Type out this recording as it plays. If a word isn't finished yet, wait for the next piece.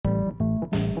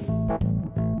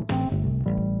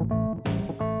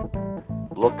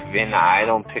look, Vin, I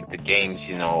don't pick the games,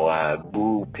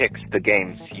 Boo picks the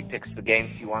games. He picks the games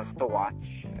he wants to watch.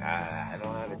 I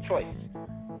don't have a choice.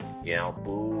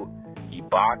 Boo, he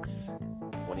box.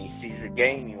 When he sees a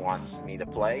game, he wants me to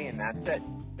play, and that's it.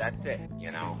 That's it.